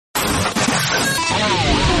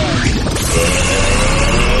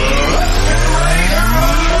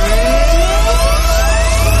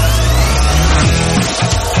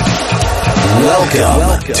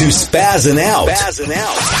Welcome to Spazzing Out,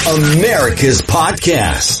 America's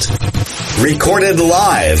podcast. Recorded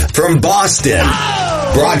live from Boston,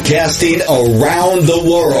 broadcasting around the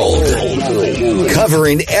world,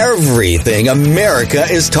 covering everything America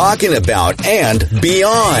is talking about and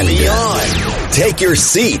beyond. Take your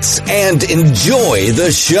seats and enjoy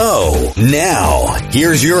the show. Now,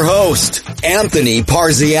 here's your host, Anthony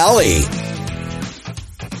Parziale.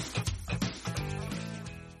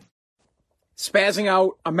 Spazzing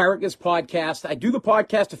Out, America's podcast. I do the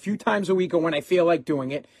podcast a few times a week or when I feel like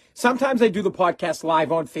doing it. Sometimes I do the podcast live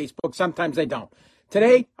on Facebook. Sometimes I don't.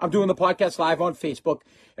 Today, I'm doing the podcast live on Facebook,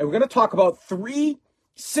 and we're going to talk about three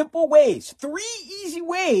simple ways, three easy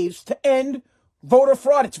ways to end voter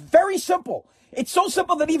fraud. It's very simple. It's so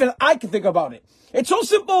simple that even I can think about it. It's so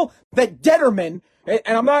simple that Detterman, and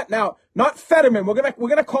I'm not Fetterman, we're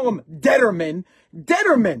going to call him Detterman.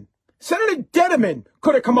 Senator Detterman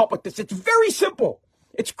could have come up with this. It's very simple.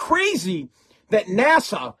 It's crazy that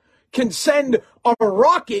NASA can send a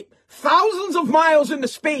rocket thousands of miles into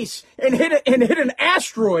space and hit an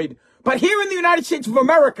asteroid. But here in the United States of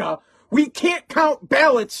America, we can't count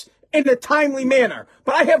ballots in a timely manner.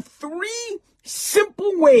 But I have three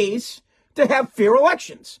simple ways to have fair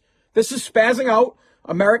elections. This is Spazzing Out,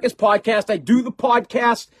 America's podcast. I do the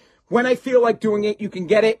podcast when I feel like doing it. You can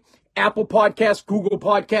get it. Apple Podcasts, Google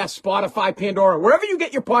Podcasts, Spotify, Pandora, wherever you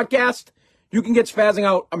get your podcast, you can get Spazzing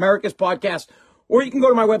Out, America's podcast, or you can go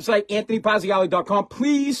to my website, anthonyparziale.com.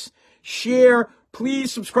 Please share,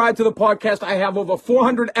 please subscribe to the podcast. I have over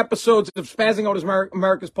 400 episodes of Spazzing Out,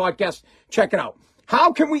 America's podcast. Check it out.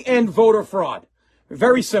 How can we end voter fraud?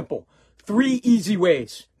 Very simple. Three easy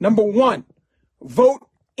ways. Number one, vote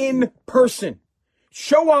in person.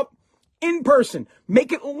 Show up in person.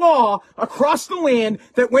 Make it law across the land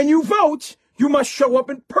that when you vote, you must show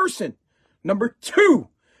up in person. Number two,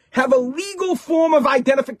 have a legal form of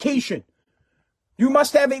identification. You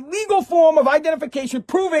must have a legal form of identification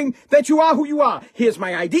proving that you are who you are. Here's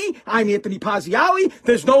my ID. I'm Anthony Parziale.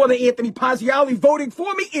 There's no other Anthony Parziale voting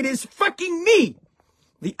for me. It is fucking me.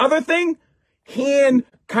 The other thing, hand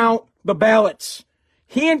count the ballots.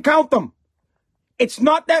 Hand count them. It's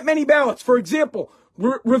not that many ballots. For example,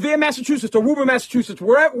 Revere, Massachusetts, or Woburn, Massachusetts,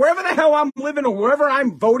 wherever the hell I'm living or wherever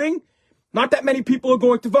I'm voting, not that many people are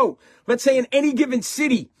going to vote. Let's say in any given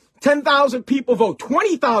city, 10,000 people vote,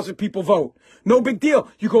 20,000 people vote. No big deal.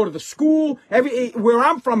 You go to the school, where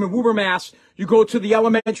I'm from in Woburn, Mass, you go to the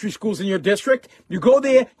elementary schools in your district, you go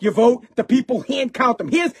there, you vote, the people hand count them.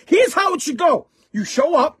 Here's how it should go. You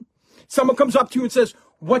show up, someone comes up to you and says,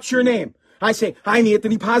 "What's your name?" I say, "I'm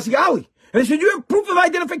Anthony Parziale." And they said, "You have proof of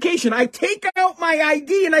identification." I take out my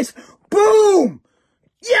ID and I say, boom!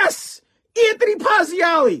 Yes! Anthony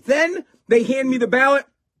Parziale. Then they hand me the ballot.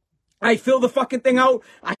 I fill the fucking thing out.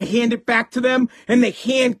 I hand it back to them and they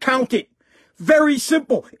hand count it. Very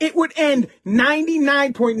simple. It would end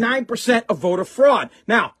 99.9% of voter fraud.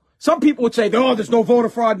 Now, some people would say, "Oh, there's no voter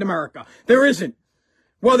fraud in America." There isn't.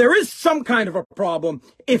 Well, there is some kind of a problem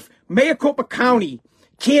if Maricopa County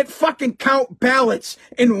can't fucking count ballots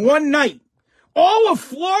in one night. All of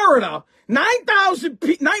Florida, 9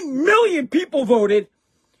 million people voted,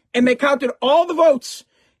 and they counted all the votes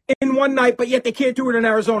in one night, but yet they can't do it in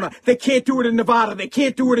Arizona. They can't do it in Nevada. They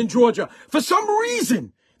can't do it in Georgia. For some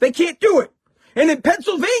reason, they can't do it. And in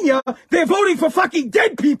Pennsylvania, they're voting for fucking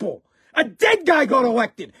dead people. A dead guy got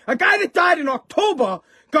elected. A guy that died in October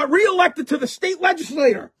got reelected to the state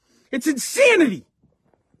legislature. It's insanity.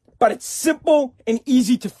 But it's simple and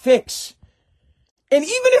easy to fix. And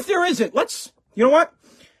even if there isn't, you know what?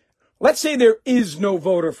 Let's say there is no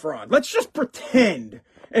voter fraud. Let's just pretend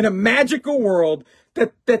in a magical world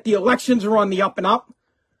that the elections are on the up and up.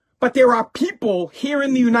 But there are people here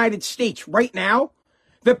in the United States right now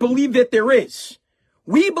that believe that there is.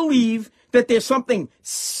 We believe that there's something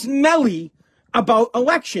smelly about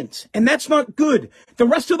elections, and that's not good. The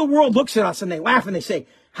rest of the world looks at us and they laugh and they say,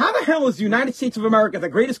 "How the hell is the United States of America, the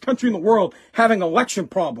greatest country in the world, having election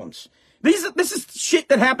problems?" This is shit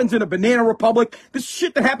that happens in a banana republic. This is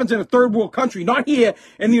shit that happens in a third world country, not here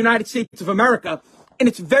in the United States of America. And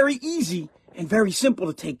it's very easy and very simple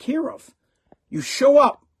to take care of. You show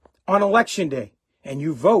up on election day and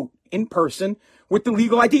you vote in person with the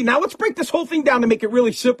legal ID. Now let's break this whole thing down to make it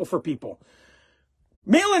really simple for people.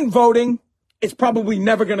 Mail-in voting is probably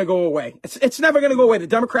never going to go away. It's never going to go away. The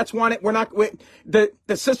Democrats want it.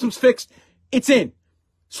 The system's fixed. It's in.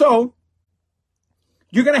 So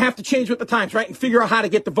you're going to have to change with the times, right? And figure out how to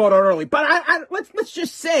get the vote out early. But let's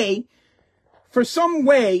just say for some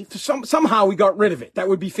way, somehow we got rid of it, that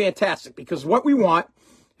would be fantastic, because what we want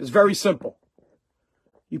is very simple.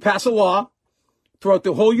 You pass a law throughout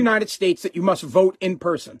the whole United States that you must vote in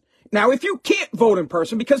person. Now, if you can't vote in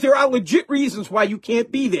person, because there are legit reasons why you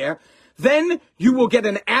can't be there, then you will get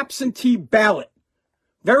an absentee ballot.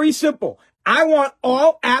 Very simple. I want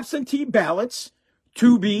all absentee ballots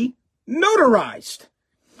to be notarized.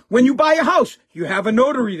 When you buy a house, you have a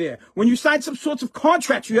notary there. When you sign some sorts of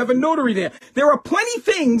contracts, you have a notary there. There are plenty of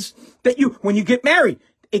things that when you get married,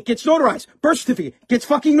 it gets notarized. Birth certificate gets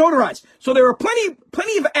fucking notarized. So there are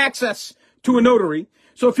plenty of access to a notary.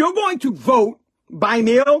 So if you're going to vote by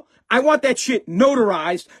mail, I want that shit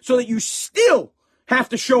notarized so that you still have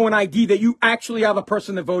to show an ID that you actually are the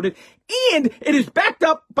person that voted. And it is backed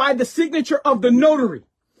up by the signature of the notary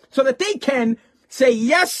so that they can say,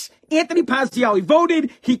 yes, Anthony Pazziali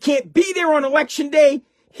voted. He can't be there on election day.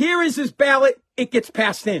 Here is his ballot. It gets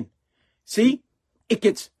passed in. See? It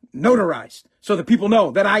gets notarized so that people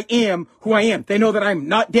know that I am who I am. They know that I'm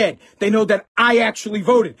not dead. They know that I actually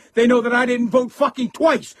voted. They know that I didn't vote fucking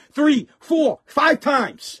twice, 3, 4, 5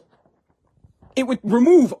 times. It would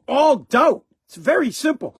remove all doubt. It's very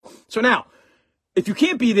simple. So now, if you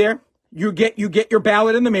can't be there, you get your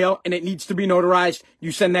ballot in the mail and it needs to be notarized.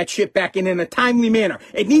 You send that shit back in a timely manner.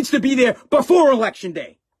 It needs to be there before election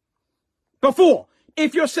day. Before.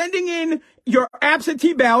 If you're sending in your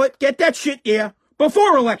absentee ballot, get that shit here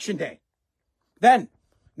before election day. Then,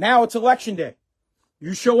 now it's election day.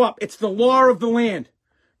 You show up. It's the law of the land.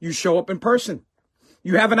 You show up in person.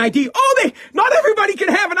 You have an ID. Not everybody can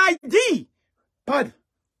have an ID. Bud,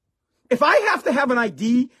 if I have to have an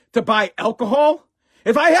ID to buy alcohol,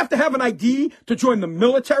 if I have to have an ID to join the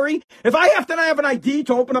military, if I have to have an ID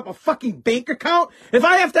to open up a fucking bank account, if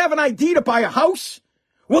I have to have an ID to buy a house,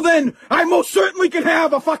 well then I most certainly can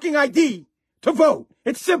have a fucking ID to vote.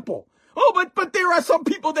 It's simple. But there are some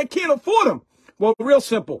people that can't afford them. Well, real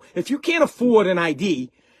simple. If you can't afford an ID,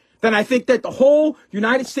 then I think that the whole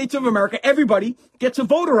United States of America, everybody gets a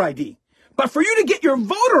voter ID. But for you to get your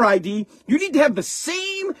voter ID, you need to have the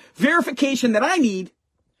same verification that I need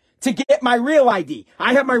to get my real ID.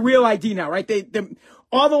 I have my real ID now, right?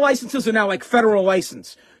 All the licenses are now like federal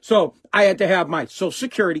license. So I had to have my social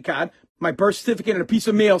security card, my birth certificate, and a piece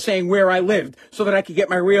of mail saying where I lived so that I could get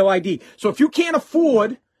my real ID. So if you can't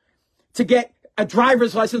afford to get a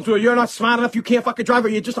driver's license, or you're not smart enough, you can't fucking drive, or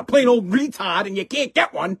you're just a plain old retard and you can't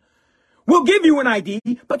get one, we'll give you an ID,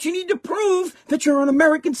 but you need to prove that you're an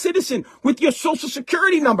American citizen with your social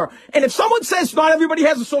security number. And if someone says not everybody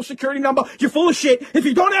has a social security number, you're full of shit. If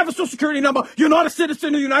you don't have a social security number, you're not a citizen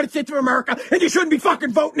of the United States of America, and you shouldn't be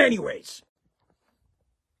fucking voting anyways.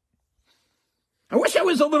 I wish I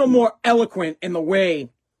was a little more eloquent in the way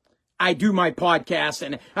I do my podcast.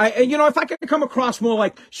 And if I could come across more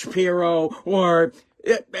like Shapiro or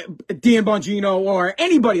Dan Bongino or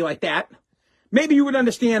anybody like that, maybe you would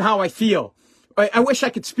understand how I feel. I wish I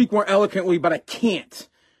could speak more eloquently, but I can't.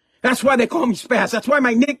 That's why they call me Spaz. That's why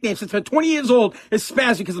my nickname since I'm 20 years old is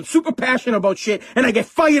Spaz, because I'm super passionate about shit and I get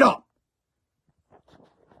fired up.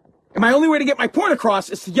 And my only way to get my point across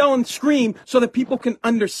is to yell and scream so that people can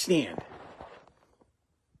understand.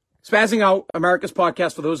 Spazzing Out, America's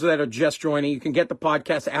Podcast, for those that are just joining. You can get the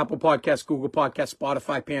podcast, Apple Podcasts, Google Podcasts,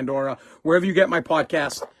 Spotify, Pandora, wherever you get my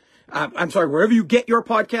podcast. Wherever you get your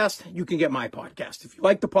podcast, you can get my podcast. If you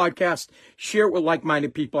like the podcast, share it with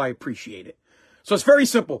like-minded people. I appreciate it. So it's very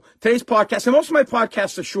simple. Today's podcast, and most of my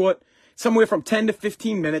podcasts are short, somewhere from 10 to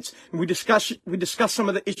 15 minutes. And we discuss some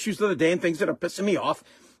of the issues of the day and things that are pissing me off.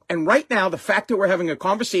 And right now, the fact that we're having a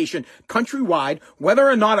conversation countrywide, whether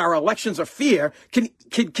or not our elections are fair, can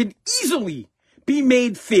easily be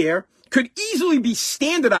made fair, could easily be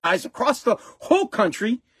standardized across the whole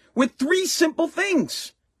country with 3 simple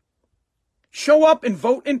things. Show up and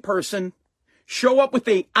vote in person. Show up with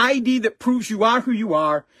an ID that proves you are who you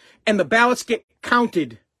are. And the ballots get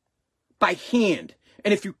counted by hand.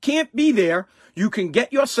 And if you can't be there, you can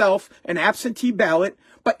get yourself an absentee ballot,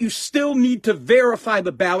 but you still need to verify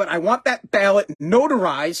the ballot. I want that ballot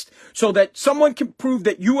notarized so that someone can prove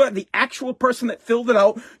that you are the actual person that filled it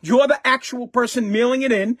out. You're the actual person mailing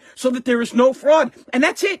it in so that there is no fraud. And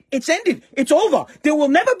that's it. It's ended. It's over. There will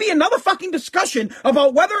never be another fucking discussion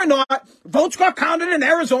about whether or not votes got counted in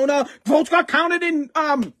Arizona, votes got counted in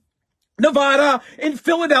Nevada, in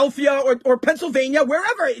Philadelphia, or Pennsylvania,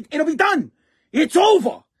 wherever. It'll be done. It's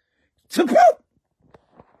over.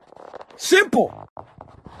 Simple.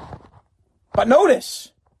 But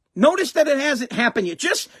notice that it hasn't happened yet.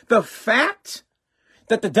 Just the fact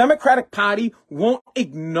that the Democratic Party won't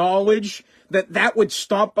acknowledge that would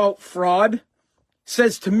stomp out fraud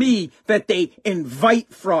says to me that they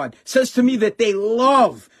invite fraud, says to me that they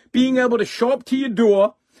love being able to show up to your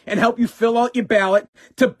door and help you fill out your ballot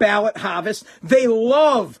to ballot harvest. They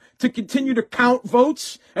love to continue to count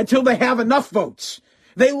votes until they have enough votes.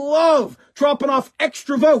 They love dropping off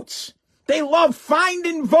extra votes. They love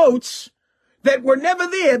finding votes that were never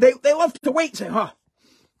there. They love to wait and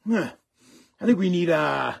say, I think we need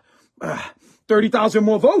 30,000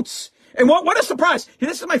 more votes. And what a surprise.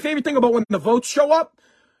 This is my favorite thing about when the votes show up.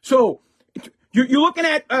 So you're looking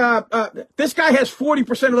at this guy has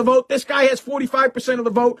 40% of the vote. This guy has 45% of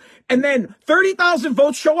the vote. And then 30,000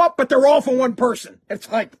 votes show up, but they're all for one person.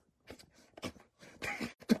 It's like,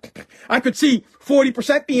 I could see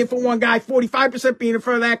 40% being for one guy, 45% being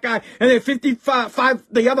for that guy, and then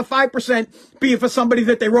the other 5% being for somebody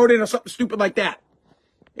that they wrote in or something stupid like that.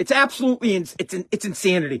 It's absolutely, it's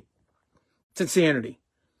insanity. It's insanity.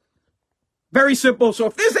 Very simple. So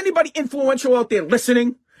if there's anybody influential out there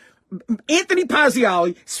listening, Anthony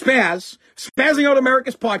Pazziali, Spazzing Out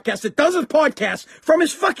America's podcast, that does his podcast from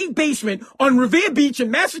his fucking basement on Revere Beach in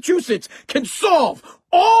Massachusetts, can solve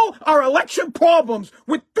all our election problems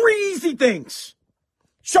with 3 easy things.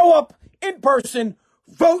 Show up in person,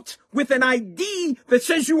 vote with an ID that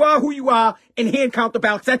says you are who you are, and hand count the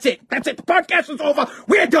ballots. That's it. That's it. The podcast is over.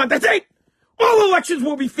 We're done. That's it. All elections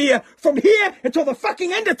will be fair from here until the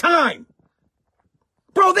fucking end of time.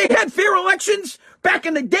 Bro, they had fair elections back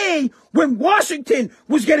in the day when Washington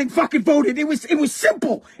was getting fucking voted. It was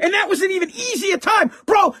simple. And that was an even easier time.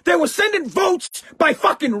 Bro, they were sending votes by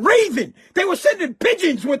fucking Raven. They were sending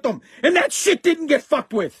pigeons with them. And that shit didn't get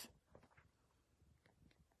fucked with.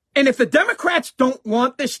 And if the Democrats don't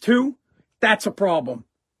want this too, that's a problem.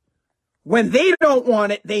 When they don't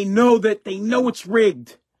want it, they know it's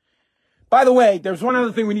rigged. By the way, there's one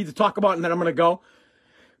other thing we need to talk about, and then I'm going to go.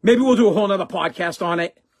 Maybe we'll do a whole nother podcast on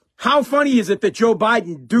it. How funny is it that Joe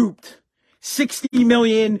Biden duped 60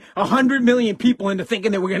 million, 100 million people into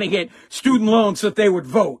thinking that we're going to get student loans so that they would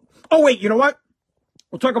vote? Oh, wait, you know what?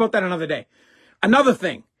 We'll talk about that another day. Another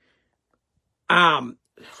thing.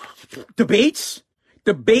 Debates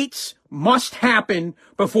must happen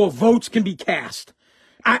before votes can be cast.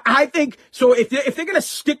 I think, so if they're going to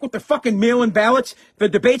stick with the fucking mail-in ballots, the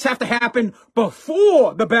debates have to happen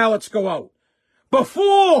before the ballots go out.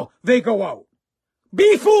 Before they go out.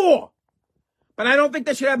 Before. But I don't think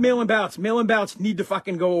they should have mail-in ballots. Mail-in ballots need to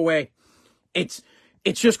fucking go away. It's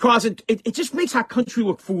just causing, it just makes our country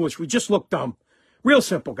look foolish. We just look dumb. Real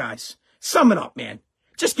simple, guys. Sum it up, man.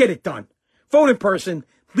 Just get it done. Vote in person,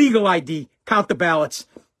 legal ID, count the ballots.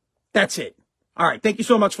 That's it. All right. Thank you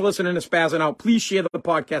so much for listening to Spazzing Out. Please share the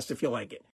podcast if you like it.